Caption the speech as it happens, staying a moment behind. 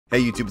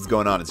Hey YouTube, what's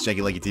going on? It's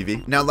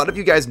jankylankytv. Now, a lot of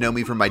you guys know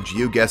me from my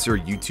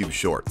GeoGuessr YouTube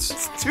shorts.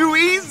 It's too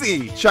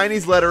easy!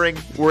 Chinese lettering,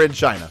 we're in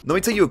China. Let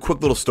me tell you a quick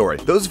little story.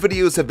 Those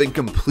videos have been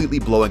completely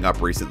blowing up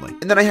recently.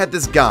 And then I had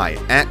this guy,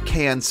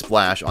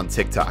 @CanSplash on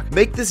TikTok,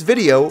 make this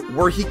video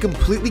where he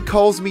completely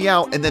calls me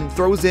out and then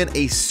throws in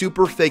a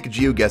super fake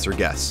GeoGuessr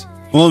guess.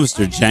 Hello,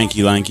 Mr.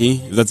 Janky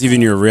Lanky, if that's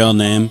even your real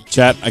name.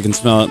 Chat, I can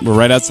smell it. We're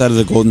right outside of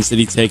the Golden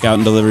City Takeout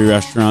and Delivery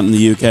Restaurant in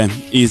the UK.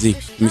 Easy.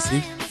 Let me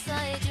see.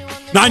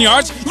 9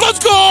 yards. Let's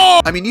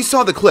go! I mean, you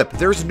saw the clip.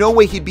 There's no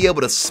way he'd be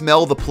able to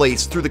smell the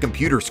place through the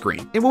computer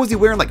screen. And what was he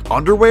wearing, like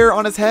underwear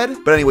on his head?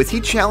 But anyways,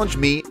 he challenged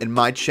me and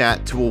my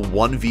chat to a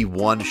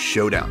 1v1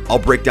 showdown. I'll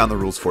break down the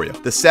rules for you.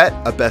 The set,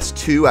 a best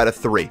 2 out of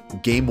 3.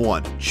 Game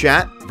 1,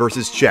 chat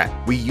versus chat.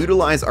 We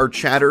utilize our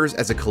chatters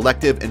as a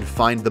collective and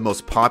find the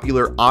most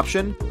popular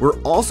option. We're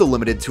also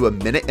limited to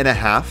 1.5 minutes,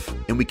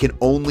 and we can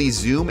only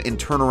zoom and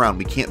turn around.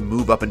 We can't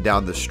move up and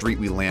down the street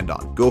we land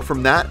on. Go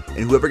from that,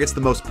 and whoever gets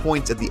the most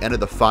points at the end of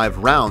the 5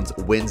 rounds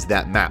wins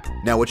that map.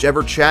 Now,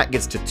 whichever chat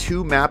gets to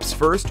 2 maps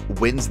first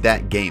wins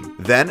that game.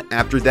 Then,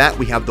 after that,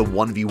 we have the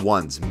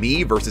 1v1s,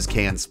 me versus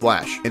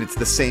CanSplash, and it's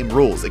the same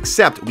rules,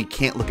 except we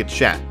can't look at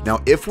chat. Now,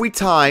 if we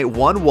tie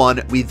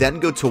 1-1, we then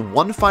go to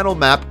one final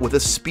map with a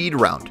speed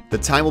round. The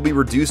time will be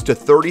reduced to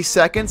 30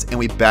 seconds, and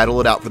we battle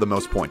it out for the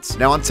most points.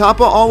 Now, on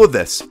top of all of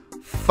this,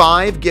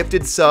 5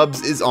 gifted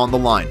subs is on the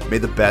line. May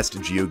the best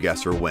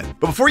GeoGuessr win.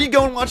 But before you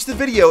go and watch the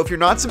video, if you're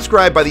not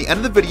subscribed, by the end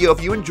of the video,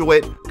 if you enjoy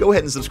it, go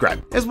ahead and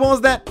subscribe. As well as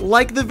that,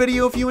 like the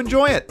video if you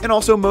enjoy it. And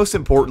also, most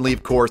importantly,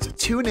 of course,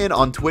 tune in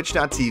on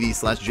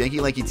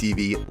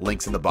twitch.tv/jankylankytv,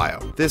 links in the bio.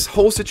 This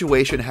whole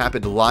situation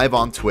happened live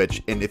on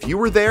Twitch, and if you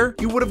were there,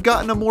 you would have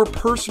gotten a more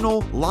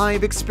personal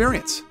live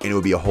experience. And it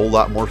would be a whole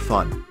lot more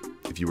fun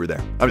if you were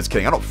there. I'm just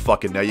kidding. I don't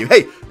fucking know you.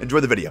 Hey, enjoy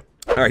the video.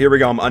 All right, here we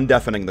go. I'm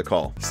undeafening the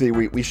call. See,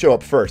 we show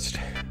up first.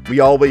 We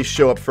always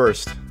show up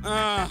first.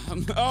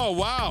 Oh,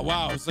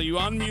 wow. So you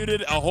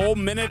unmuted a whole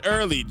minute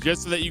early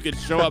just so that you could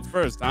show up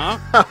first, huh?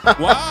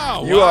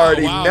 Wow. You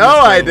already know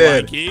I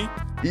did.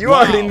 You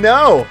already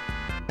know.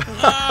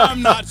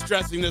 I'm not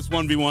stressing this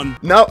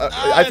 1v1. No,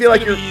 I feel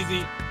like you're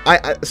easy.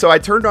 So I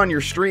turned on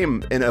your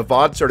stream and a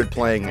VOD started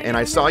playing, and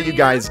I saw you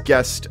guys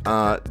guessed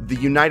the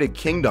United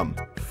Kingdom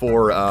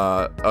for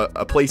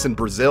a place in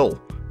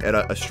Brazil at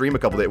a stream a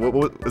couple days.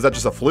 Was that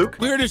just a fluke?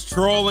 We were just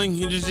trolling,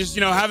 just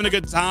having a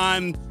good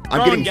time.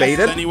 I'm getting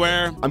baited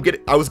anywhere.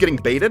 I was getting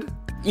baited.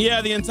 Yeah,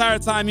 the entire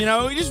time. I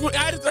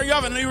had to throw you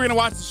off. I knew you were gonna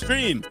watch the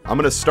stream. I'm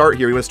gonna start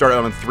here. You want to start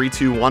out on 3,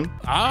 2, 1?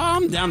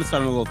 I'm down to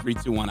start on a little 3,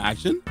 2, 1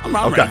 action. I'm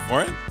okay. Ready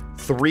for it.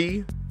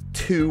 3,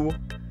 2,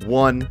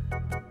 1.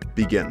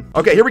 Begin.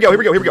 Okay, here we go.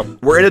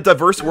 We're in a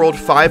diverse world,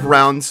 5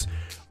 rounds,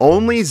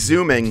 only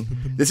zooming.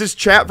 This is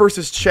chat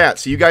versus chat,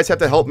 so you guys have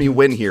to help me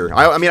win here.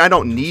 I mean, I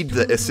don't need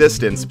the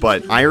assistance,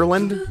 but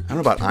Ireland? I don't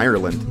know about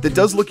Ireland. It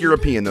does look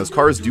European. Those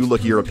cars do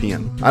look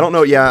European. I don't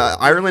know, yeah,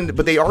 Ireland,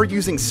 but they are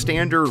using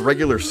standard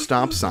regular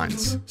stop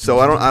signs. So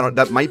I don't,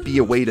 that might be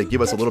a way to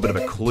give us a little bit of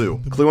a clue.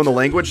 Clue on the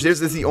language?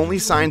 This is the only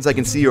signs I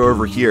can see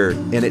over here,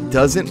 and it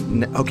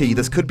doesn't, okay,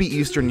 this could be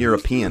Eastern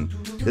European.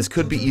 This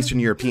could be Eastern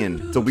European.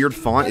 It's a weird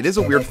font. It is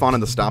a weird font on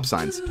the stop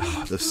signs.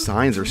 The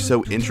signs are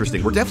so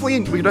interesting. We're definitely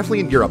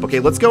in Europe. Okay,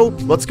 let's go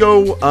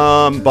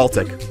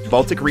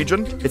Baltic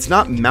region. It's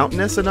not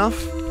mountainous enough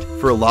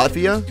for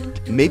Latvia.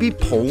 Maybe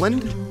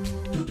Poland.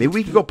 Maybe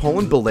we could go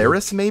Poland,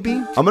 Belarus, maybe?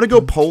 I'm gonna go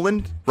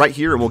Poland right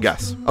here and we'll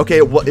guess. Okay,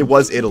 it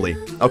was Italy.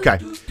 Okay,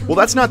 well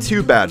that's not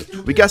too bad.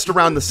 We guessed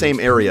around the same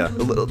area. A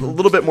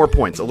little bit more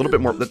points, a little bit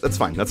more, that's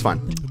fine.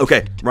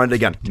 Okay, run it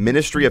again.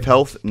 Ministry of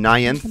Health,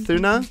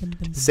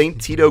 Nyanthuna,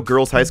 St. Tito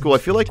Girls High School. I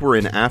feel like we're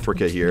in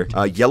Africa here.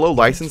 Yellow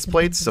license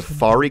plates,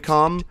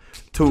 Safaricom,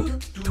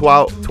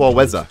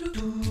 Twaweza.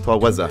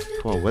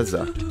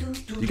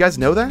 You guys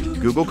know that?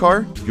 Google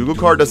car? Google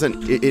car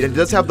doesn't, it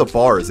does have the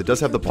bars. It does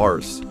have the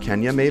bars.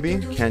 Kenya, maybe?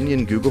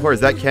 Kenyan Google car.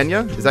 Is that Kenya?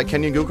 Is that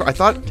Kenyan Google car? I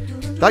thought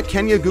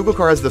Kenya Google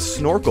car has the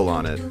snorkel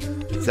on it.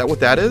 Is that what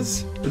that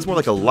is? It's more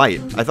like a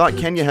light. I thought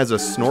Kenya has a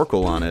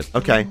snorkel on it.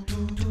 Okay.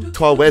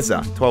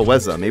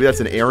 Twaweza. Maybe that's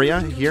an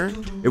area here.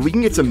 If we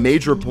can get some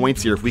major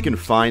points here, if we can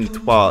find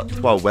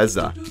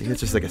Twaweza. Maybe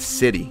it's just like a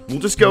city. We'll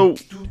just go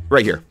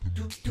right here.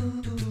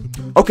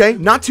 Okay,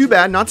 not too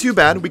bad.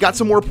 We got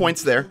some more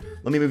points there.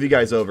 Let me move you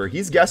guys over.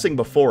 He's guessing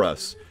before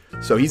us,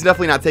 so he's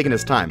definitely not taking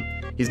his time.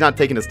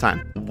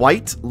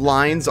 White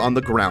lines on the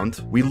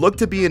ground. We look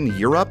to be in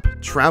Europe,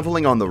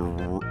 traveling on the...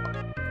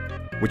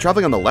 We're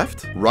traveling on the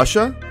left?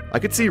 Russia? I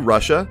could see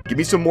Russia. Give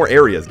me some more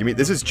areas.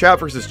 This is chat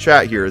versus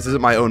chat here. This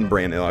isn't my own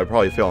brain. I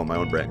probably fail on my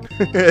own brain.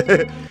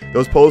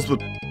 Those poles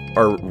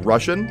are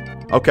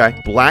Russian? Okay.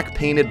 Black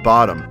painted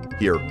bottom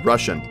here.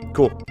 Russian.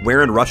 Cool.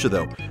 Where in Russia,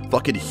 though?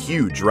 Fucking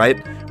huge,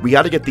 right? We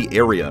got to get the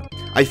area.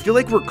 I feel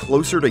like we're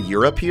closer to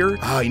Europe here.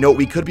 You know,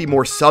 we could be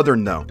more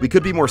southern, though. We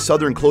could be more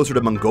southern, closer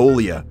to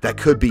Mongolia. That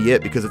could be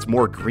it, because it's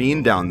more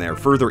green down there.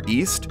 Further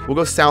east, we'll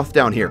go south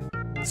down here.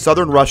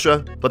 Southern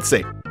Russia. Let's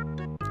see.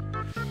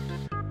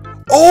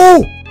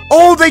 Oh,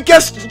 they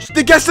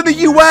guessed in the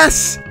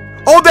US.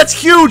 Oh, that's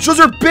huge. Those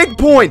are big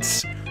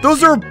points.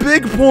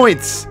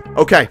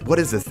 Okay, what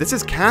is this? This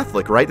is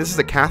Catholic, right? This is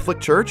a Catholic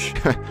church?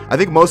 I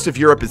think most of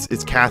Europe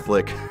is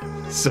Catholic.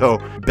 So,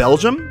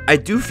 Belgium? I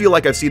do feel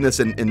like I've seen this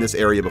in this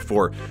area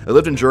before. I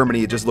lived in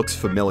Germany, it just looks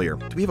familiar.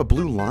 Do we have a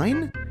blue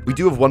line? We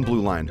do have one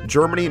blue line.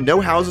 Germany, no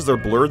houses are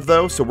blurred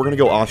though, so we're gonna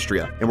go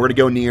Austria. And we're gonna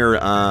go near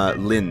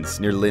Linz,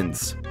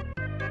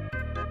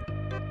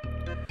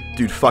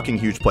 Dude, fucking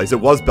huge place. It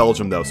was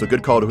Belgium though, so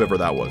good call to whoever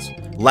that was.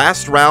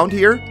 Last round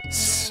here.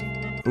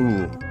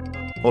 Ooh,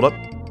 hold up.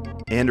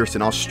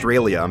 Anderson,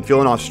 Australia. I'm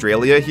feeling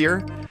Australia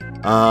here.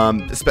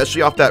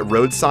 Especially off that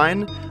road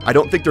sign. I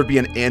don't think there'd be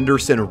an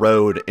Anderson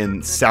Road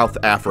in South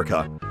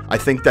Africa. I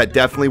think that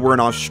definitely we're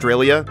in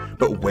Australia,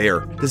 but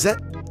where? Is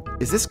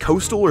this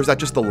coastal or is that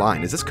just the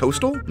line? Is this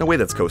coastal? No way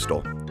that's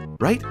coastal,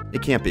 right?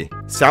 It can't be.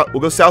 We'll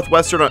go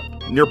southwestern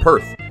near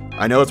Perth.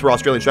 I know that's where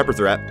Australian Shepherds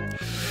are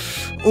at.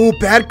 Oh,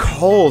 bad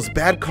calls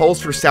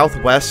for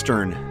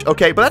southwestern.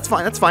 Okay, but that's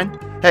fine,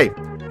 Hey,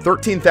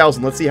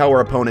 13,000, let's see how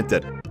our opponent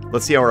did.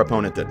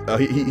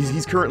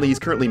 He's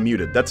currently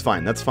muted. That's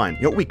fine.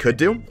 You know what we could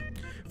do?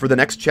 For the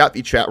next chat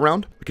v chat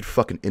round, we could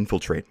fucking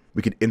infiltrate.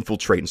 We could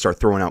infiltrate and start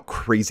throwing out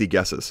crazy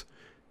guesses.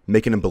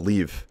 Making them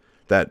believe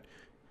that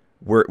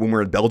when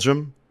we're in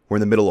Belgium, we're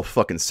in the middle of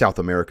fucking South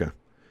America.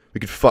 We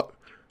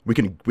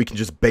can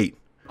just bait.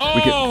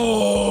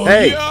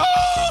 Hey!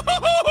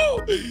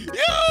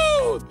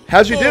 Yo!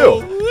 How'd you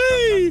do?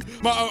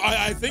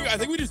 I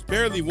think we just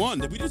barely won.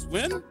 Did we just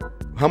win?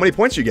 How many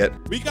points you get?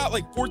 We got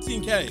like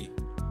 14K.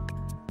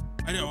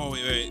 I know. Oh,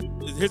 wait.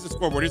 Here's the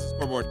scoreboard.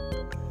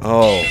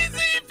 Oh.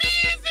 Easy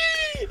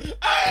peasy!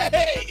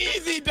 Hey,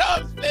 easy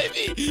dubs,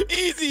 baby!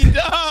 Easy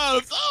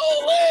dubs!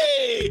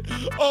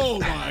 Oh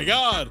my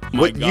God!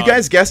 You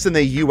guys guessed in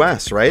the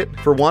U.S., right?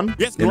 For one?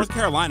 Yes, North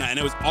Carolina, and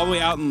it was all the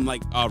way out in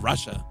like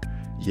Russia.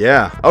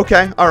 Yeah.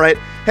 Okay. All right.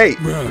 Hey,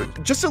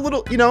 just a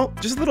little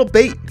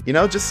bait.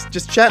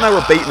 Just Chat and I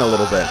were baiting a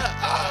little bit.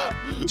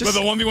 But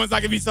the 1v1's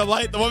not gonna be so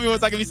light. The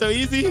 1v1's not gonna be so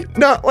easy.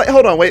 No, wait,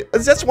 hold on, wait.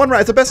 That's one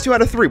round. It's the best 2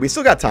 out of 3. We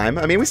still got time.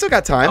 I mean, we still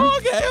got time. Oh,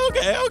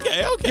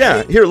 okay.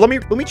 Yeah. Here, let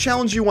me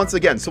challenge you once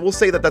again. So we'll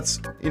say that's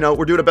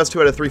we're doing a best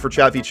 2 out of 3 for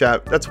chat v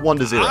chat. That's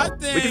 1-0. I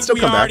think we can still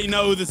come back. We already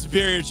know who the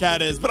superior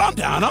chat is, but I'm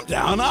down.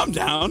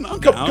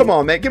 Come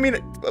on, man. Give me.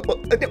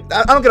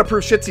 I don't gotta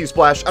prove shit to you,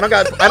 Splash. I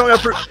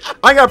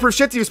gotta prove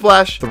shit to you,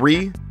 Splash.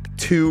 3,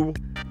 2,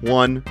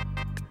 1.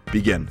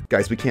 Begin.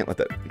 Guys, we can't let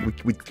that,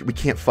 we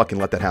can't fucking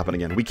let that happen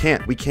again. We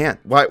can't.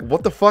 Why,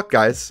 what the fuck,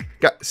 guys?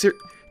 Cut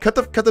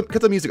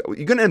the music.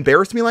 You gonna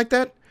embarrass me like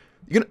that?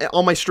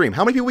 On my stream.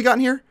 How many people we got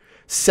in here?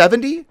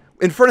 70?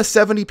 In front of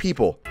 70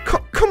 people.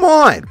 Come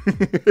on!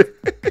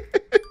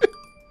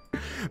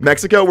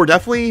 Mexico, we're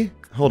definitely,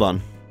 hold on.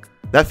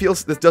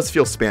 This does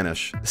feel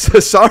Spanish.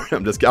 Sorry,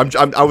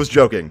 I was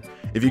joking.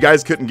 If you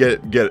guys couldn't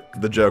get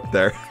the joke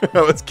there,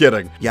 I was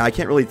kidding. Yeah, I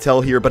can't really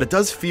tell here, but it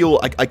does feel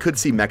I could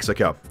see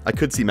Mexico.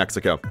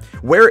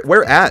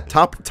 Where at?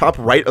 Top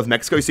right of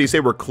Mexico. So you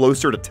say we're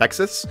closer to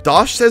Texas?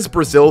 Dosh says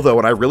Brazil though,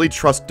 and I really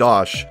trust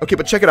Dosh. Okay,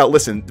 but check it out.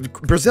 Listen,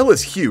 Brazil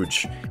is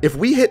huge. If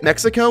we hit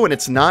Mexico and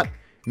it's not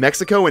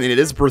Mexico and it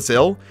is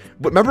Brazil,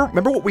 but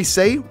remember what we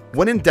say?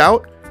 When in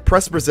doubt,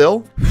 press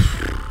Brazil.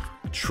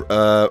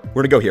 We're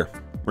gonna go here.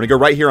 We're gonna go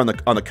right here on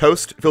the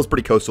coast. It feels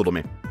pretty coastal to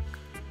me.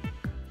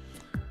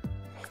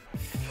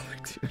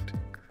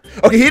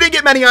 Okay, he didn't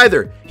get many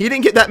either. He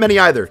didn't get that many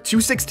either.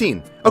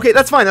 216. Okay,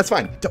 that's fine.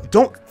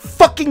 Don't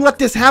fucking let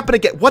this happen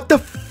again. What the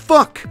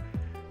fuck?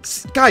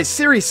 Guys,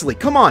 seriously,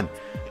 come on.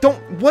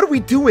 What are we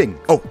doing?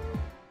 Oh.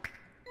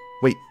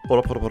 Wait,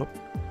 hold up.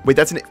 Wait,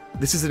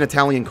 this is an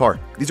Italian car.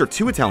 These are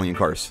 2 Italian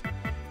cars.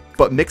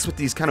 But mixed with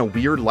these kind of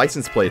weird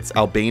license plates.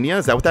 Albania,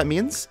 is that what that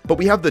means? But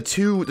we have the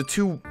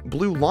two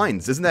blue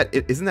lines. Isn't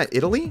that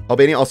Italy?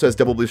 Albania also has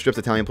double blue strips.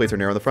 Italian plates are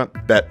narrow in the front.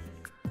 Bet.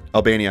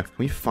 Albania. Can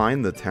we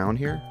find the town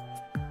here?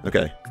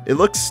 Okay. It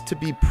looks to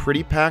be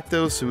pretty packed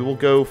though, so we will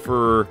go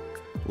for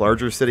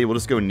larger city. We'll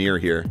just go near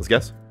here. Let's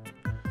guess.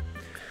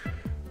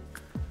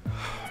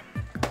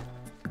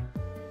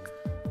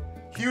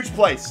 Huge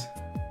place.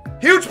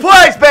 Huge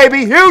place,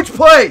 baby! Huge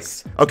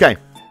place! Okay.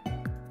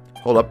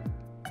 Hold up.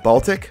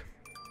 Baltic?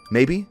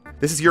 Maybe?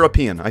 This is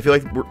European. I feel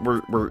like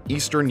we're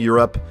Eastern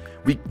Europe.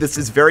 This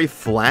is very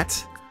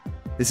flat.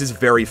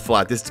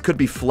 This could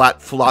be flat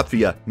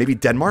Latvia. Maybe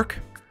Denmark?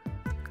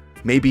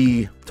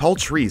 Maybe tall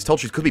trees.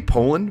 Could be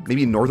Poland.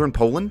 Maybe northern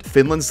Poland.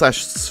 Finland /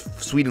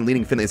 Sweden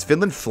leading Finland. Is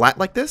Finland flat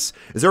like this?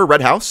 Is there a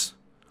red house?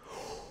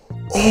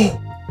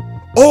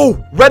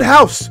 Oh! Red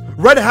house!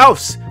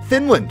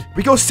 Finland.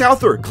 We go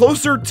southward,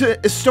 closer to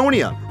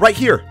Estonia. Right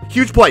here.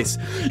 Huge place.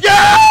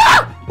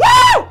 Yeah!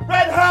 Woo!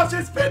 Red house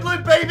is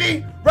Finland,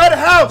 baby! Red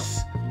house!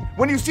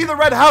 When you see the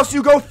red house,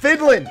 you go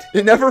Finland.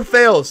 It never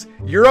fails.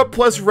 Europe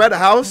plus red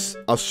house.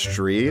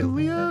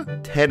 Australia?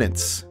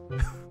 Tenants.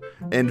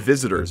 And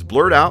visitors.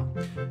 Blurred out.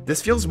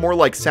 This feels more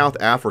like South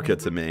Africa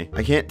to me.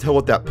 I can't tell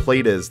what that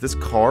plate is. This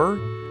car?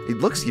 It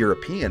looks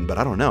European, but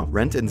I don't know.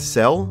 Rent and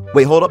sell?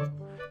 Wait, hold up.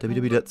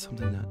 www.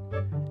 something that.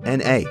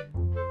 NA.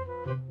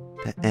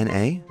 That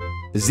NA?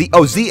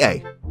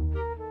 ZA.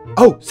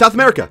 Oh, South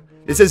America.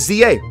 It says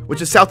ZA,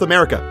 which is South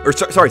America. Or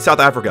sorry, South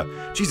Africa.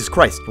 Jesus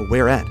Christ. But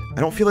where at?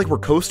 I don't feel like we're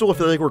coastal. I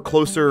feel like we're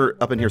closer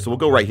up in here. So we'll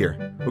go right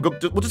here.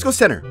 We'll just go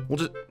center. We'll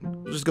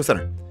just go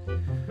center.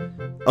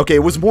 Okay,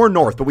 it was more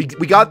north, but we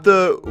got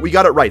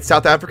it right.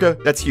 South Africa,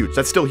 that's huge.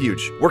 That's still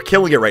huge. We're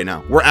killing it right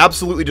now. We're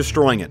absolutely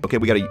destroying it. Okay,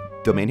 we got a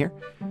domain here.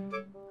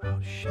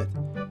 Oh shit.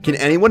 Can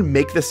anyone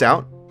make this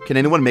out? Can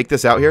anyone make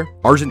this out here?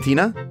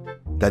 Argentina?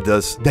 That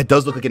does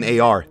look like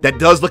an AR. That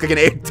does look like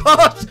an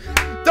AR.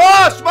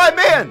 Dosh, my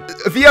man!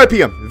 VIP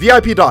him.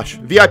 VIP Dosh.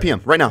 VIP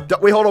him right now.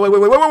 Wait, hold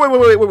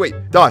on.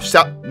 Wait. Dosh,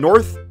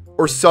 north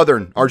or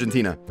southern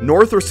Argentina?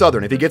 North or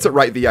southern? If he gets it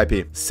right,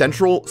 VIP.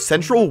 Central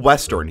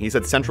western. He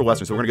said central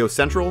western. So we're gonna go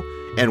central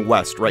and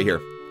west right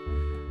here.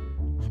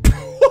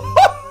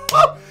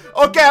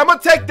 Okay, I'm gonna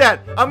take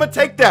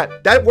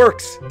that. That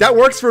works. That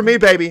works for me,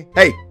 baby.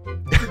 Hey,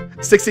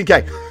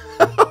 16K.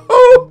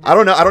 I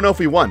don't know if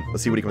we won.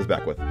 Let's see what he comes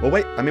back with. Well,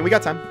 wait. I mean, we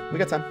got time. We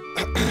got time.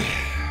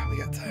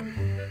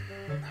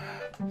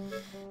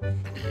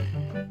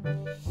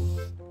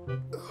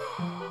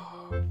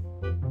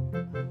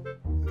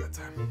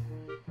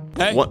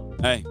 Hey. What?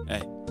 Hey,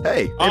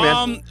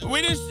 man.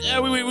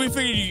 We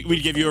figured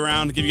we'd give you a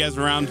round, give you guys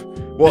a round.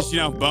 Well,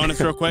 Just, bonus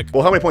real quick.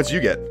 Well, how many points did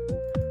you get?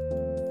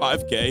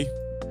 5K.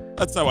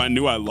 That's how I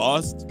knew I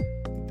lost.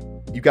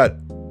 You got,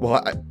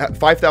 well,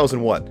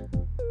 5,000 what?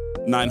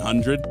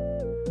 900.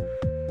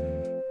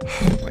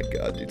 Oh my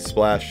God, dude,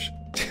 splash.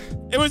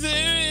 It was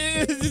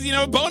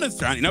a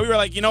bonus round. We were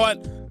like, you know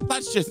what?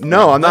 Let's just.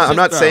 No, I'm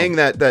not saying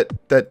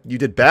that you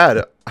did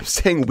bad. I'm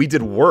saying we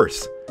did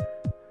worse.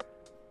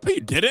 Oh,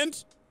 you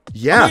didn't?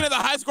 Yeah. I'm looking at the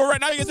high score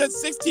right now. You guys had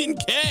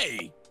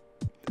 16K.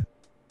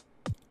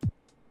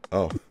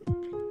 Oh.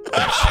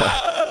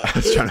 I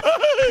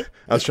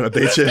was trying to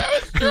bait you.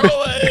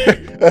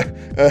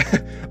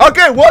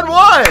 Okay,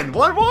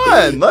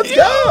 1-1. Let's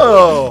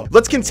go.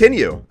 Let's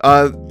continue.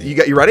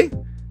 You ready?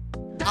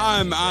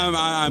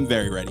 I'm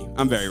very ready.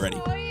 I'm very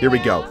ready. Here we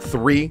go.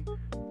 3,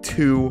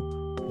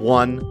 2,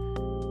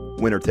 1.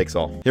 Winner takes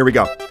all. Here we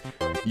go.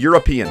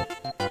 European.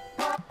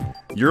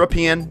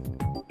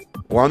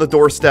 We're on the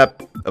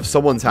doorstep of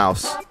someone's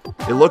house.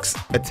 It looks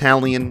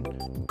Italian,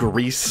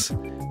 Greece.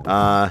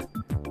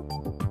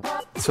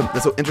 So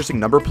that's an interesting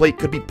number plate.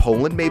 Could be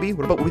Poland, maybe.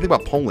 What do we think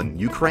about Poland?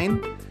 Ukraine?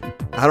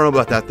 I don't know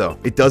about that though.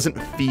 It doesn't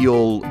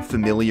feel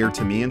familiar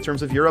to me in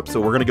terms of Europe,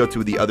 so we're gonna go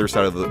to the other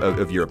side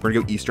of Europe. We're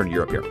gonna go Eastern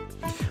Europe here.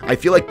 I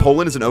feel like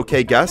Poland is an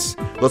okay guess.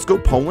 Let's go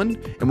Poland,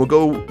 and we'll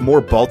go more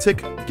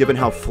Baltic, given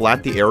how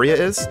flat the area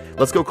is.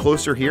 Let's go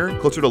closer here,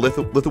 closer to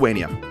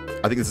Lithuania.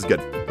 I think this is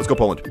good. Let's go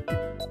Poland.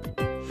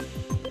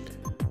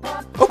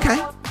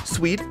 Okay,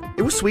 Swede.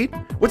 It was Swede,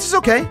 which is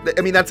okay.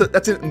 I mean, that's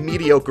a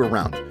mediocre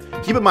round.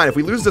 Keep in mind, if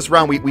we lose this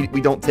round, we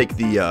don't take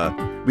the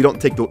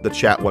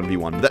chat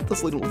 1v1.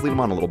 Let's lead them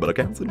on a little bit,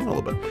 okay? Let's lead them on a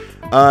little bit.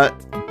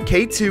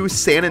 K2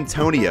 San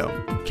Antonio,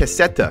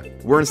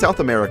 Caseta. We're in South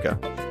America.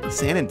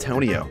 San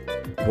Antonio,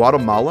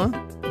 Guatemala.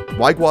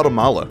 Why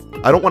Guatemala?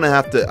 I don't want to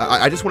have to.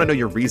 I just want to know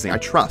your reasoning. I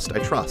trust.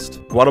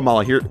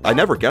 Guatemala here. I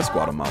never guessed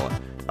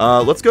Guatemala.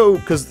 Let's go,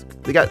 because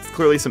they got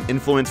clearly some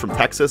influence from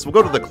Texas. We'll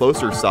go to the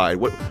closer side.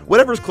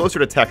 Whatever's closer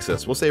to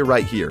Texas. We'll say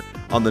right here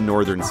on the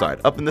northern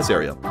side, up in this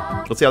area.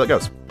 Let's see how that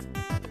goes.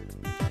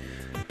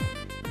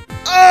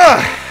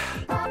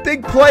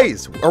 Big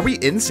plays. Are we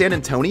in San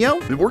Antonio?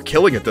 We're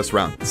killing it this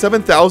round.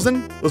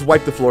 7,000? Let's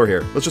wipe the floor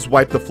here. Let's just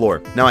wipe the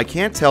floor. Now, I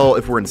can't tell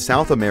if we're in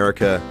South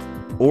America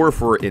or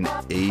if we're in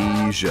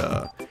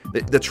Asia.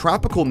 The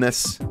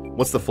tropicalness,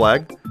 what's the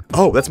flag?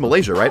 Oh, that's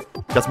Malaysia, right?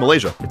 That's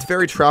Malaysia. It's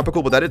very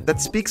tropical, but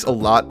that speaks a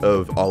lot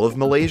of all of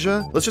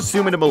Malaysia. Let's just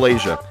zoom into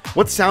Malaysia.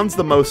 What sounds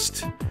the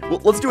most... Well,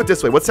 let's do it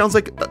this way. What sounds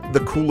like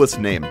the coolest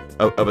name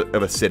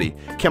of a city?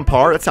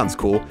 Kampar, that sounds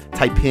cool.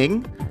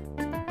 Taiping?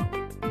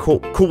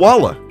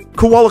 Koala.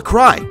 Koala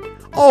cry.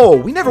 Oh,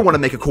 we never want to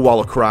make a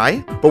koala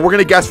cry, but we're going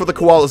to guess for the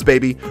koalas,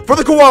 baby. For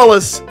the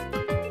koalas.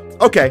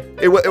 Okay,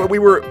 we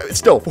were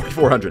still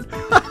 4,400.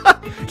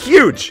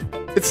 Huge.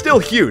 It's still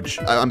huge.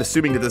 I'm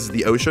assuming that this is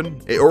the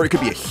ocean, or it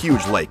could be a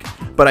huge lake.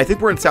 But I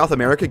think we're in South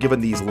America, given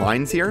these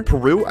lines here.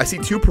 Peru, I see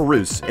 2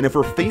 Perus. And if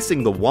we're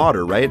facing the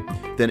water, right,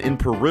 then in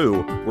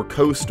Peru, we're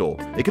coastal.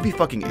 It could be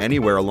fucking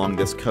anywhere along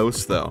this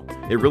coast, though.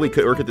 It really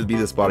could, or could it be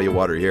this body of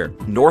water here?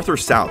 North or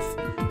south?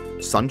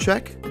 Sun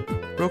check?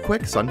 Real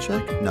quick, sun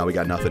check? No, we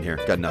got nothing here.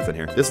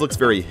 This looks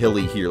very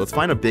hilly here. Let's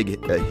find a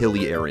big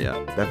hilly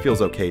area. That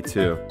feels okay,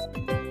 too.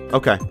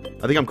 Okay,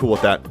 I think I'm cool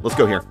with that. Let's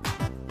go here.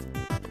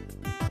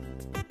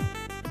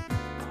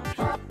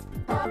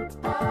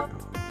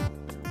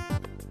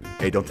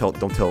 Hey, don't tell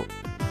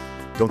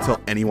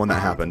anyone that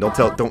happened. No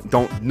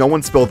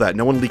one spill that.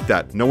 No one leak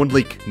that. No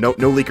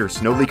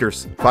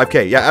leakers.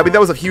 5K. Yeah, I mean, that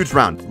was a huge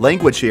round.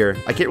 Language here.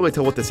 I can't really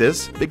tell what this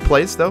is. Big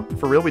plays, though.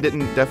 For real, we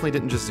definitely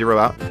didn't just zero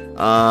out.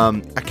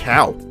 A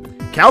cow.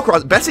 Cow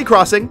cross. Bessie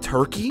crossing.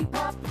 Turkey.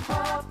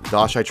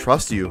 Dosh, I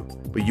trust you.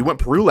 But you went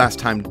Peru last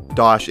time,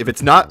 Dosh. If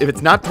it's not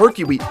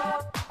Turkey,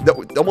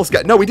 Almost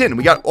got, no, we didn't.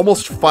 We got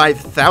almost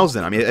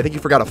 5,000. I mean, I think you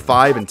forgot a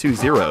 5 and 2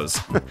 zeros.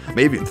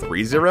 Maybe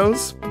 3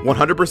 zeros.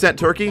 100%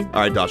 Turkey.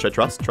 All right, Dosh, I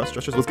trust. Let's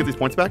get these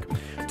points back.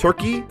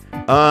 Turkey,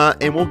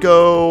 and we'll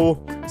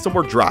go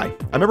somewhere dry.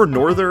 I remember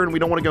northern. We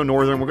don't want to go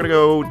northern. We're going to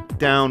go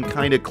down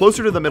kind of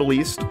closer to the Middle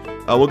East.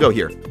 We'll go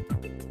here.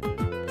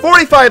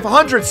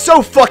 4,500,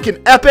 so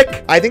fucking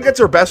epic. I think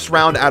that's our best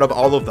round out of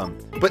all of them.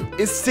 But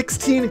is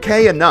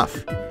 16K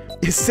enough?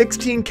 Is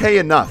 16K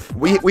enough?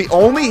 We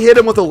only hit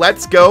him with a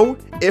let's go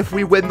if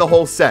we win the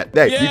whole set.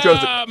 Hey, yeah, you chose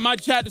it. My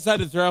chat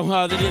decided to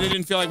throw. They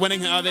didn't feel like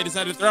winning. They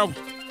decided to throw.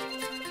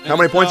 How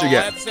many points you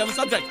get? I have to stay on the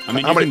subject. I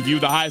mean, How you many? can view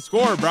the high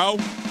score, bro.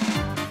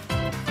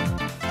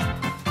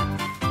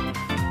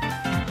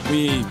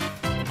 We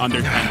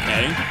under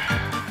 10K.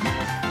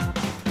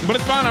 But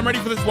it's fine. I'm ready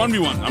for this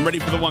 1v1. I'm ready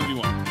for the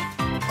 1v1.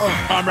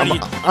 I'm ready.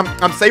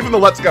 I'm saving the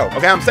let's go.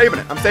 Okay, I'm saving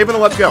it. I'm saving the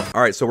let's go.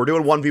 All right, so we're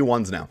doing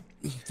 1v1s now.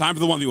 Time for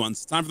the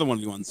 1v1s. Time for the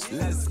 1v1s.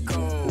 Let's go.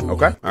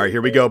 Okay. All right,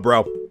 here we go,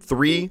 bro.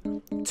 3,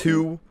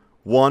 2,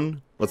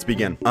 1. Let's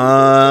begin.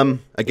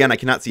 Again, I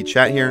cannot see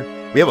chat here.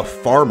 We have a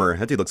farmer.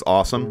 That dude looks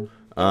awesome.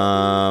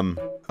 Oh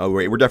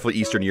wait, we're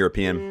definitely Eastern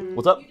European.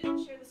 What's up?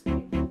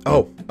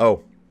 Oh.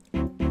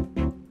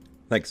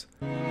 Thanks.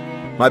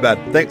 My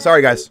bad. Thanks.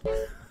 Sorry, guys.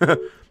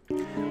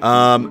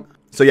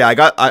 So yeah,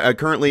 I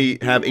currently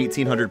have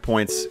 1,800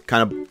 points,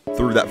 kind of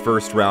through that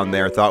first round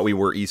there. Thought we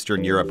were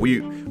Eastern Europe.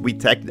 We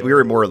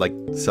were more like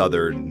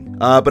Southern.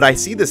 But I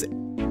see this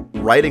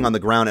writing on the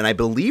ground, and I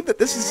believe that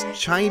this is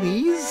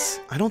Chinese.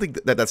 I don't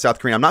think that that's South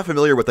Korean. I'm not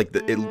familiar with like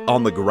it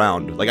on the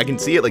ground. Like I can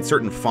see it, like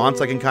certain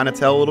fonts I can kind of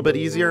tell a little bit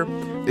easier.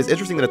 It's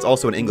interesting that it's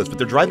also in English, but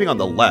they're driving on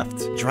the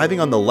left.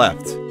 Driving on the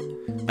left.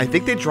 I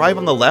think they drive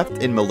on the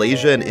left in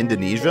Malaysia and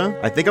Indonesia.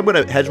 I think I'm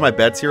gonna hedge my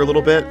bets here a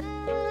little bit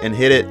and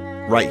hit it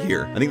right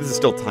here. I think this is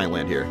still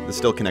Thailand here. This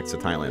still connects to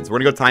Thailand. So we're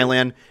gonna go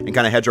Thailand and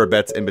kind of hedge our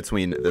bets in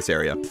between this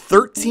area.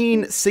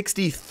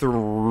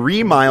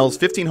 1,363 miles,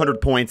 1,500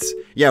 points.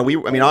 Yeah, I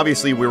mean,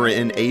 obviously we were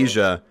in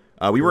Asia.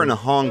 We were in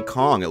Hong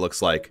Kong, it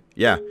looks like.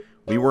 Yeah,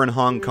 we were in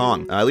Hong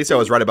Kong. At least I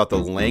was right about the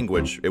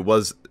language. It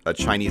was a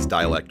Chinese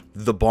dialect.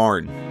 The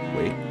barn.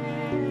 Wait.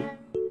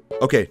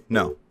 Okay,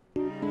 no.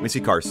 Let me see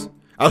cars.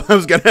 I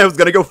was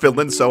gonna go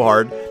Finland so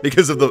hard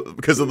because of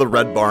the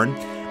red barn.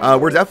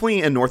 We're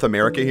definitely in North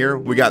America here.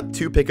 We got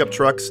 2 pickup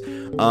trucks.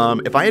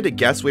 If I had to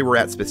guess where we're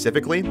at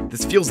specifically,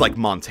 this feels like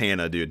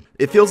Montana, dude.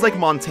 It feels like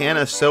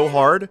Montana so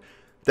hard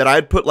that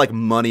I'd put like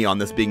money on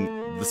this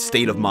being the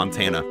state of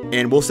Montana.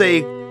 And we'll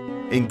say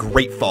in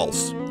Great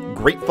Falls.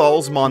 Great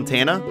Falls,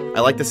 Montana. I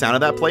like the sound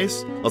of that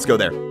place. Let's go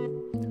there.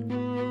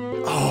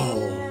 Oh.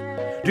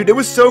 Dude, it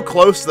was so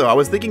close, though. I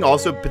was thinking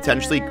also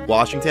potentially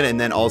Washington, and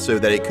then also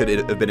that it could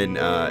have been in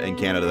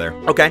Canada there.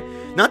 Okay,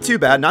 not too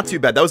bad, not too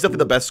bad. That was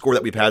definitely the best score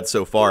that we've had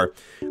so far.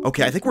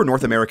 Okay, I think we're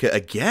North America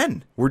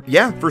again.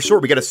 Yeah, for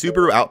sure. We got a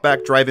Subaru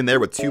Outback driving there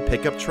with 2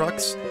 pickup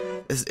trucks.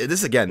 This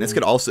looks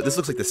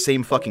like the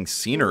same fucking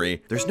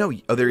scenery. There's no,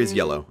 oh, there is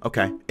yellow.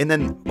 Okay, and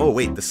then, oh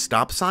wait, the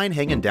stop sign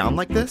hanging down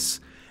like this?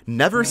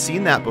 Never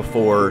seen that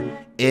before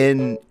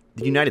in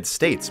the United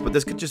States, but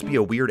this could just be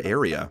a weird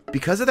area.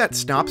 Because of that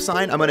stop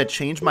sign, I'm gonna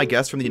change my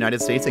guess from the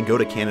United States and go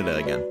to Canada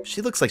again.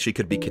 She looks like she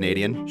could be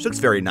Canadian. She looks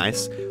very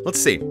nice.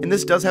 Let's see. And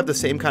this does have the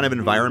same kind of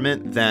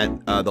environment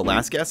that the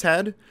last guess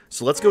had.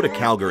 So let's go to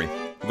Calgary.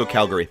 We'll go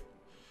Calgary.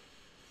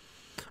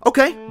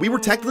 Okay, we were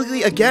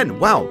technically, again,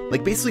 wow,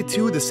 like basically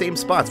 2 of the same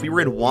spots. We were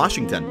in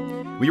Washington.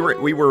 We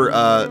were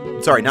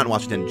sorry, not in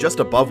Washington,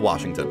 just above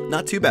Washington.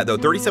 Not too bad, though,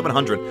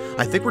 3,700.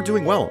 I think we're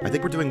doing well.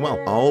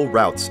 All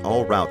routes.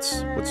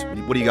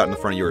 What do you got in the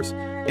front of yours?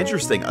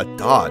 Interesting, a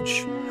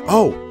Dodge.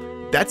 Oh,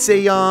 that's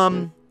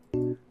an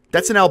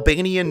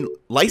Albanian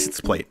license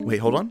plate. Wait,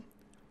 hold on.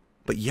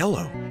 But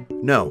yellow.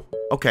 No.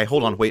 Okay,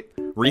 hold on, wait.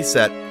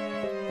 Reset.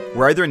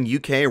 We're either in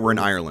UK or we're in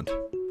Ireland.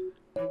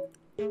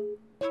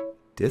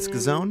 Disc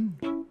zone?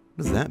 What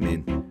does that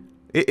mean?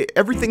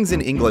 Everything's in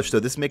English, so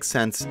this makes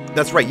sense.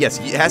 That's right, yes,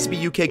 it has to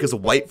be UK because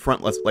of white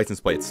front license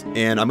plates.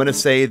 And I'm gonna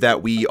say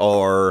that we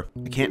are,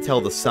 I can't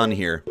tell the sun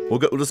here. We'll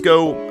just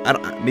go,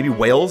 maybe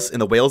Wales, in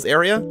the Wales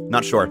area?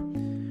 Not sure.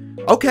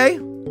 Okay,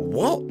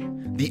 whoa,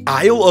 the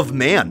Isle of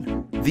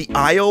Man. The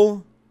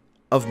Isle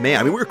of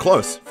Man. I mean, we were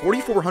close.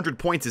 4,400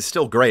 points is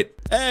still great.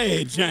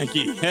 Hey,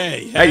 Janky,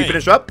 hey. Hey, you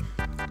finish up?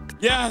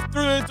 Yeah,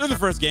 through the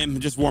first game,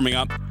 just warming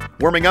up.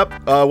 Warming up?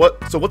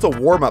 So what's a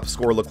warm-up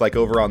score look like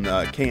over on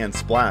the KN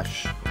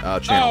Splash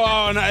channel?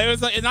 Oh, no, it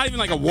was like, not even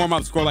like a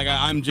warm-up score. Like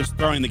I'm just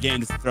throwing the game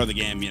just to throw the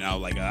game, you know,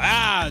 like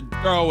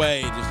throw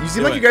away. Just you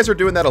seem like you guys are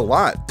doing that a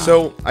lot.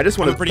 So I just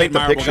want to paint the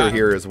picture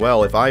here as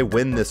well. If I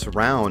win this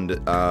round,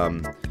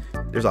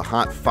 there's a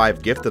hot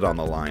 5 gifted on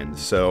the line.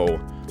 So,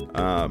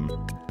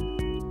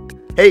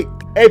 hey,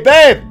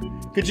 babe,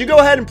 could you go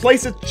ahead and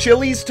place a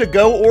Chili's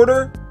to-go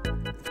order?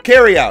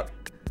 Carry out.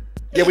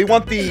 Yeah, we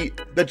want the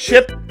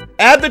chip.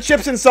 Add the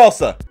chips and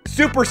salsa.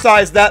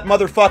 Supersize that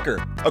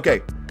motherfucker.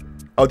 Okay.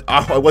 Oh,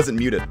 I wasn't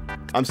muted.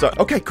 I'm sorry.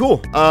 Okay,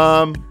 cool.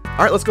 All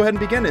right, let's go ahead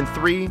and begin in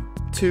 3,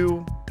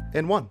 2,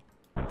 and 1.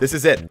 This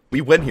is it.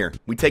 We win here.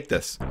 We take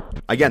this.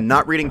 Again,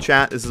 not reading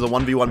chat. This is a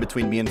 1v1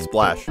 between me and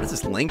Splash. What is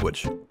this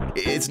language?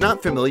 It's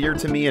not familiar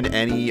to me in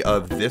any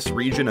of this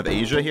region of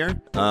Asia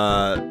here.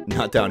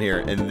 Not down here.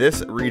 In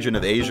this region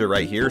of Asia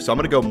right here. So I'm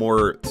going to go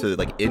more to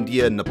like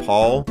India,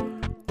 Nepal.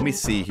 Let me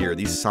see here.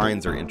 These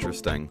signs are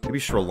interesting. Maybe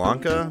Sri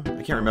Lanka?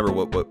 I can't remember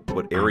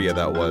what area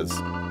that was.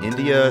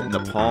 India,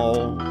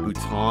 Nepal,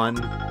 Bhutan,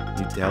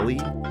 New Delhi.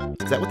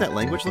 Is that what that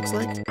language looks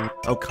like?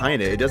 Oh,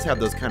 kind of. It does have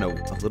those kind of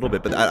a little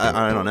bit, but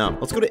I don't know.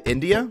 Let's go to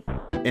India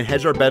and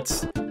hedge our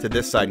bets to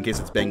this side in case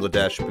it's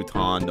Bangladesh,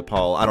 Bhutan,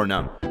 Nepal. I don't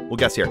know. We'll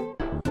guess here.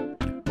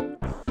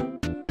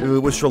 Ooh,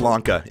 it was Sri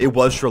Lanka. It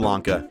was Sri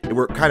Lanka.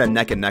 We're kind of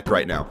neck and neck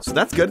right now. So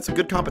that's good. It's a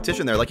good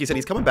competition there. Like you said,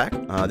 he's coming back.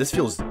 This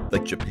feels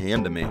like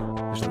Japan to me.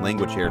 There's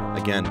language here,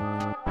 again,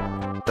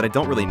 that I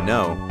don't really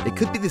know. It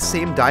could be the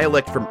same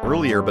dialect from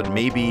earlier, but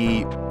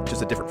maybe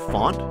just a different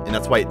font. And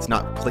that's why it's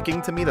not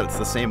clicking to me that it's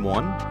the same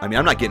one. I mean,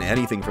 I'm not getting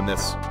anything from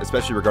this,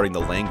 especially regarding the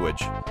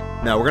language.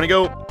 Now, we're going to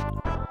go...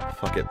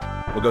 Fuck it.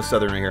 We'll go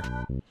southern right here.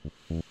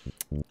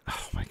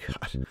 Oh, my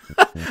God.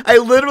 I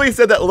literally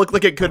said that looked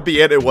like it could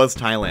be it. It was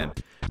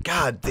Thailand.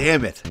 God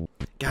damn it.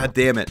 God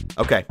damn it.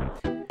 Okay.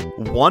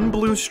 One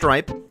blue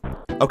stripe.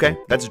 Okay,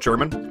 that's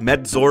German.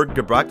 Medzorg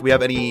gebracht. Do we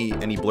have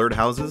any blurred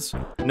houses?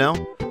 No?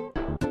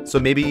 So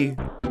maybe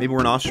we're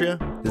in Austria?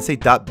 Does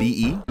it say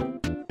 .be?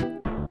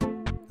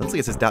 Looks like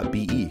it says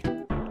 .be,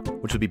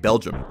 which would be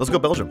Belgium. Let's go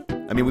Belgium.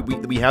 I mean,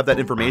 we have that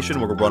information.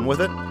 We'll run with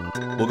it.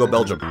 We'll go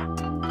Belgium.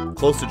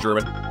 Close to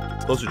German.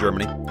 Close to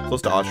Germany.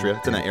 Close to Austria.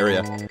 It's in that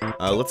area.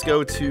 Let's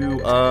go to,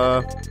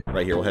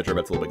 right here. We'll hedge our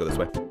bets a little bit. Go this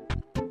way.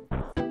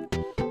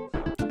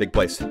 Big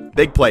place.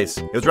 Big place.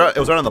 It was right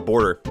on the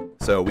border.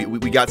 So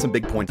we got some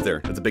big points there.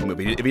 That's a big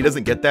move. If he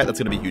doesn't get that, that's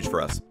going to be huge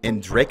for us.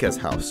 Andreka's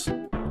house.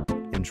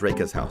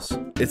 Andreka's house.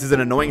 This is an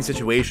annoying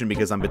situation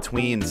because I'm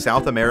between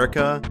South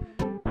America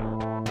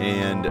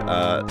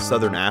and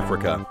Southern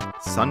Africa.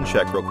 Sun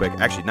check real quick.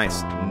 Actually,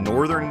 nice.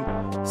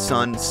 Northern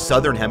sun,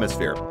 Southern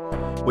hemisphere.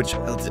 Which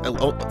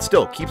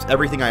still keeps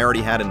everything I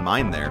already had in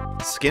mind there.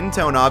 Skin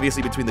tone,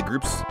 obviously, between the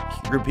group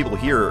of people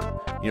here,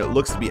 you know, it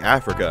looks to be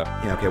Africa.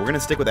 Yeah, okay, we're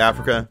gonna stick with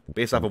Africa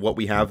based off of what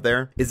we have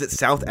there. Is it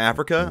South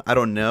Africa? I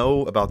don't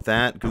know about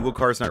that. Google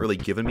Car's not really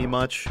giving me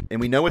much.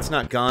 And we know it's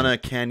not Ghana,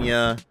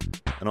 Kenya,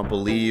 I don't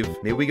believe.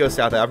 Maybe we go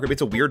South Africa. Maybe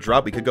it's a weird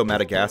drop. We could go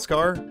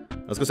Madagascar.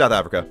 Let's go South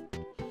Africa.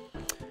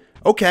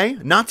 Okay,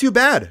 not too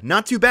bad.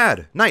 Not too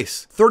bad.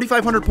 Nice.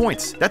 3,500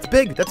 points. That's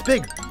big. That's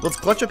big. Let's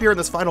clutch up here in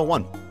this final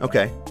one.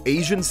 Okay.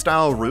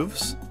 Asian-style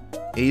roofs.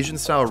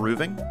 Asian-style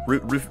roofing.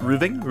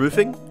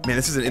 Roofing? Man,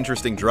 this is an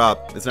interesting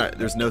drop. It's not.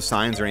 There's no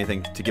signs or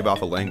anything to give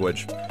off a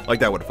language.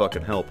 Like that would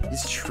fucking help.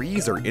 These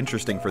trees are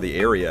interesting for the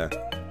area.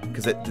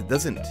 Because it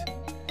doesn't...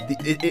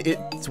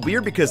 It's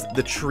weird because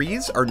the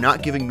trees are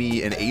not giving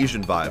me an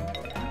Asian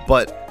vibe.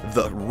 But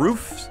the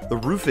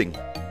roofing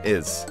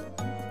is...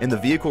 And the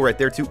vehicle right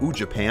there too. Ooh,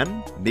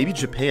 Japan? Maybe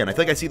Japan. I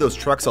feel like I see those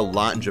trucks a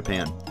lot in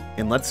Japan.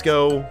 And let's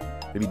go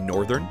maybe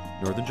northern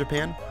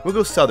Japan. We'll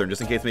go southern just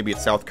in case maybe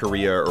it's South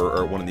Korea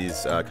or one of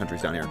these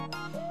countries down here.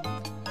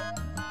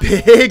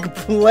 Big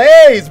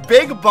plays,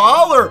 big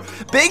baller,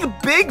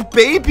 big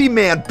baby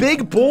man,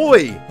 big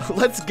boy.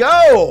 Let's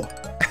go.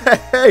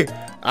 Hey,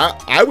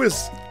 I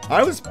was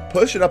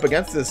pushing up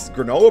against this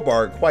granola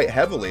bar quite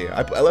heavily.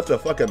 I left a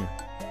fucking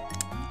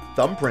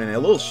thumbprint and a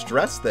little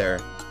stressed there.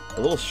 A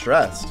little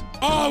stressed.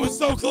 Oh, it was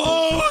so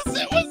close!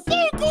 It was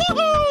so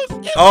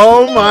close!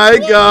 Oh my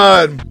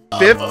god!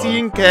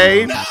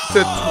 15K to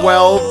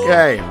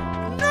 12K.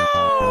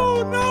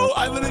 No!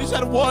 I literally just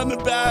had one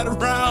bad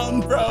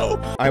round,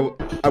 bro.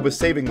 I was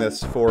saving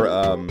this for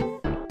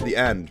the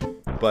end,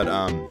 but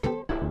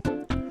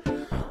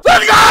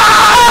let's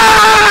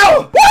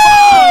go!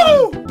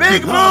 Woo!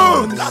 Big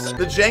moves!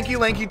 The Janky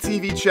Lanky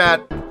TV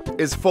chat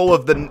is full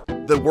of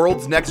the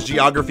world's next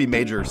geography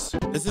majors.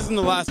 This isn't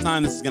the last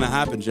time this is gonna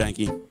happen,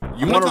 Janky.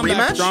 You want a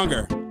rematch?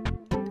 Stronger.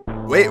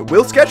 Wait,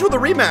 we'll schedule the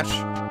rematch.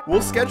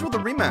 We'll schedule the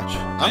rematch.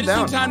 I'm down.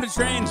 I just need time to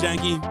train,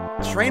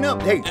 Janky. Train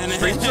up. Hey,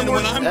 and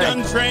when I'm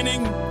done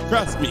training,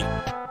 trust me,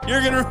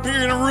 you're gonna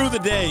rue the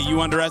day you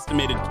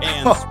underestimated K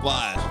and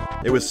Splash.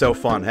 It was so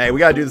fun. Hey, we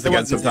gotta do this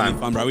again sometime.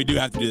 Fun, bro. We do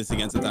have to do this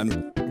again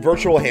sometime.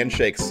 Virtual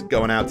handshakes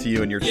going out to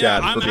you and your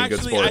chat for being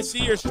good sports. I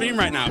see your stream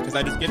right now because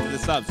I just get to the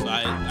subs, so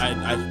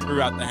I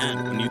threw out the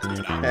hand when you threw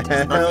it out.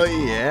 Hell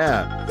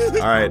yeah.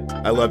 All right.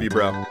 I love you,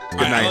 bro.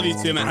 Good night. I love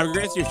you too, man. Have a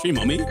great rest of your stream,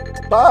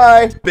 homie.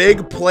 Bye.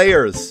 Big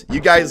players.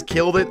 You guys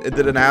killed it and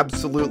did an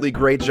absolutely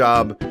great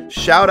job.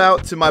 Shout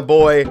out to my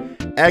boy,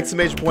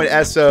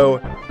 !SO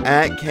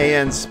at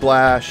KN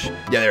Splash.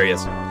 Yeah, there he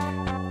is.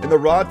 In the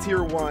Raw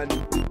Tier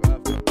 1.